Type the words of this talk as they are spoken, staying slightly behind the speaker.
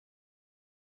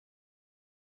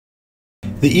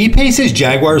The E-Pace is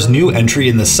Jaguar's new entry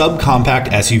in the subcompact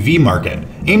SUV market,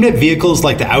 aimed at vehicles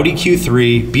like the Audi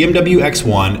Q3, BMW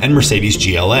X1, and Mercedes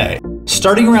GLA.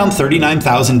 Starting around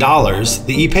 $39,000,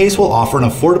 the E-Pace will offer an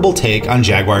affordable take on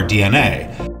Jaguar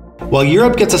DNA. While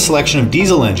Europe gets a selection of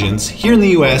diesel engines, here in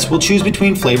the US we'll choose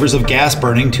between flavors of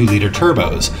gas-burning 2-liter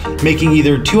turbos, making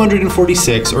either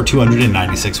 246 or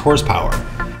 296 horsepower.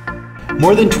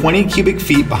 More than 20 cubic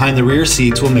feet behind the rear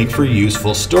seats will make for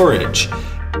useful storage.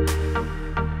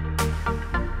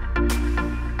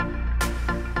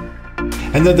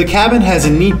 And though the cabin has a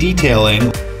neat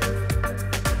detailing,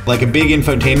 like a big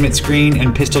infotainment screen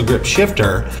and pistol grip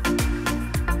shifter,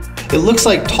 it looks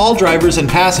like tall drivers and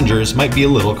passengers might be a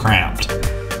little cramped.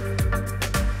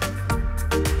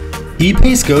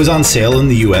 E-Pace goes on sale in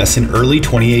the US in early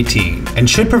 2018 and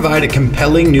should provide a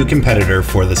compelling new competitor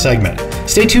for the segment.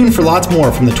 Stay tuned for lots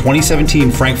more from the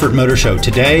 2017 Frankfurt Motor Show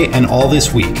today and all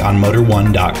this week on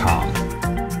Motor1.com.